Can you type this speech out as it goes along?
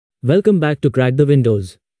Welcome back to Crack the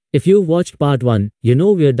Windows. If you've watched part 1, you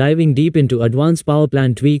know we're diving deep into advanced power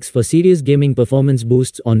plant tweaks for serious gaming performance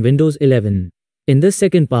boosts on Windows 11. In this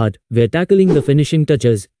second part, we're tackling the finishing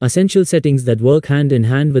touches, essential settings that work hand in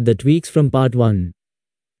hand with the tweaks from part 1.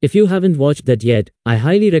 If you haven't watched that yet, I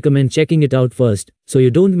highly recommend checking it out first, so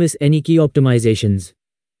you don't miss any key optimizations.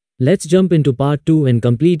 Let's jump into part 2 and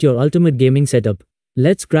complete your ultimate gaming setup.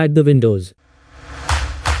 Let's crack the Windows.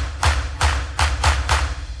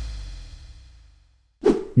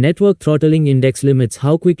 Network Throttling Index limits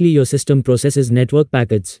how quickly your system processes network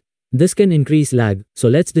packets. This can increase lag, so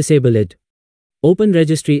let's disable it. Open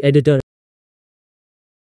Registry Editor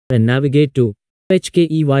and navigate to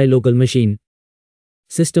HKEY local machine,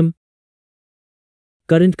 System,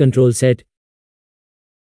 Current Control Set,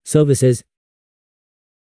 Services,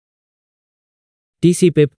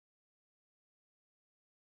 TCPIP,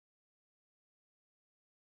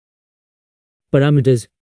 Parameters.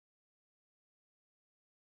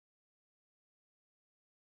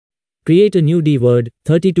 Create a new D-word,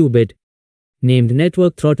 32-bit, named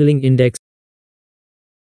Network Throttling Index,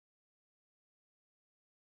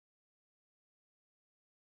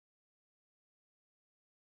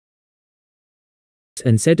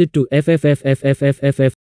 and set it to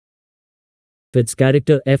FFFFFFFF its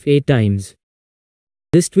character F8 times.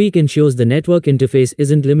 This tweak ensures the network interface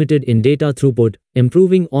isn't limited in data throughput,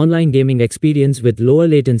 improving online gaming experience with lower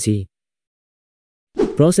latency.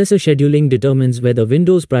 Processor scheduling determines whether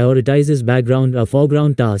Windows prioritizes background or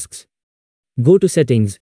foreground tasks. Go to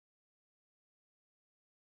Settings,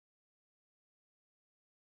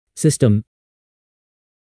 System,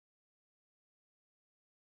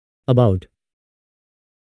 About.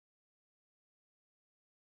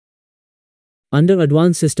 Under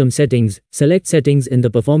Advanced System Settings, select Settings in the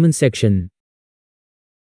Performance section.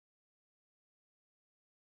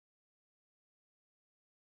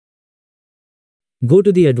 Go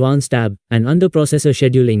to the Advanced tab, and under Processor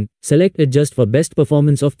Scheduling, select Adjust for best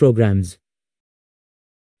performance of programs.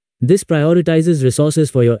 This prioritizes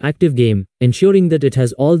resources for your active game, ensuring that it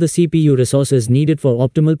has all the CPU resources needed for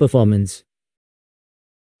optimal performance.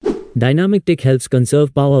 Dynamic tick helps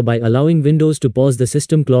conserve power by allowing Windows to pause the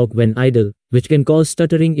system clock when idle, which can cause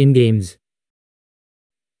stuttering in games.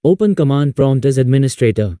 Open Command Prompt as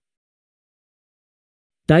Administrator.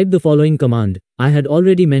 Type the following command. I had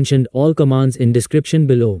already mentioned all commands in description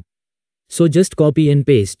below, so just copy and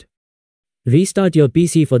paste. Restart your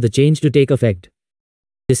PC for the change to take effect.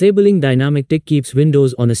 Disabling dynamic tick keeps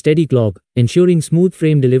Windows on a steady clock, ensuring smooth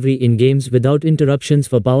frame delivery in games without interruptions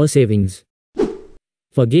for power savings.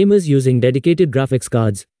 For gamers using dedicated graphics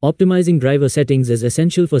cards, optimizing driver settings is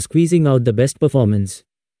essential for squeezing out the best performance.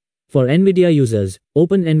 For NVIDIA users,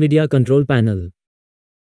 open NVIDIA Control Panel.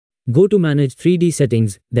 Go to Manage 3D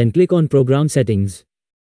Settings, then click on Program Settings.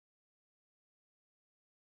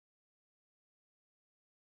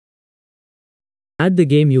 Add the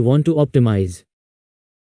game you want to optimize.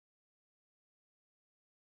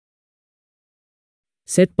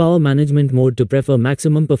 Set Power Management Mode to prefer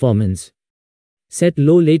maximum performance. Set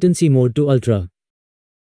Low Latency Mode to Ultra.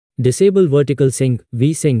 Disable Vertical Sync,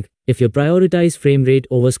 V-Sync, if you prioritize frame rate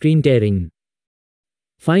over screen tearing.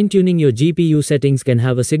 Fine-tuning your GPU settings can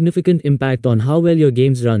have a significant impact on how well your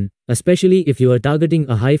games run, especially if you are targeting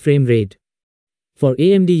a high frame rate. For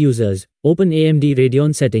AMD users, open AMD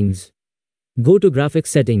Radeon Settings. Go to Graphics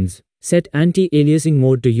Settings. Set Anti-Aliasing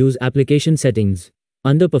Mode to use Application Settings.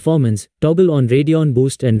 Under Performance, toggle on Radeon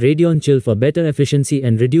Boost and Radeon Chill for better efficiency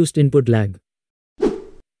and reduced input lag.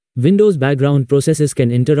 Windows background processes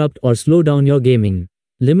can interrupt or slow down your gaming.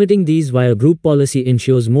 Limiting these via group policy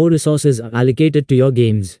ensures more resources are allocated to your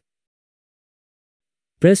games.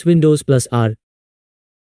 Press Windows plus R,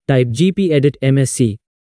 type gpedit MSC,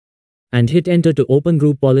 and hit Enter to open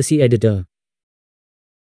Group Policy Editor.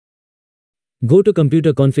 Go to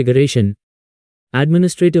Computer Configuration,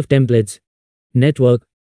 Administrative Templates, Network,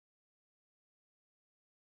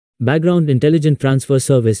 Background Intelligent Transfer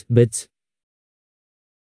Service, bits.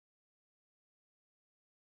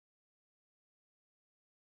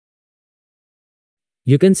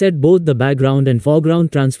 You can set both the background and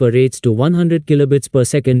foreground transfer rates to 100 kilobits per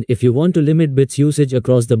second if you want to limit bits usage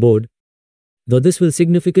across the board, though this will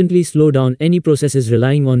significantly slow down any processes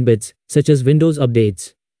relying on bits, such as Windows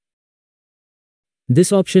updates.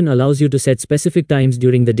 This option allows you to set specific times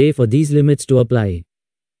during the day for these limits to apply.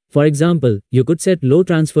 For example, you could set low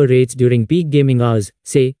transfer rates during peak gaming hours,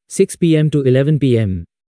 say, 6 p.m. to 11 p.m.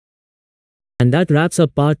 And that wraps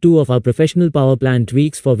up part 2 of our professional power plant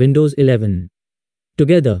tweaks for Windows 11.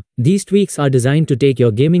 Together, these tweaks are designed to take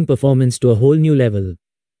your gaming performance to a whole new level.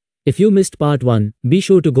 If you missed part 1, be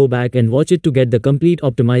sure to go back and watch it to get the complete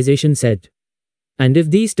optimization set. And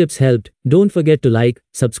if these tips helped, don't forget to like,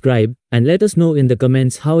 subscribe, and let us know in the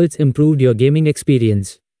comments how it's improved your gaming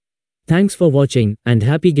experience. Thanks for watching, and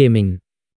happy gaming.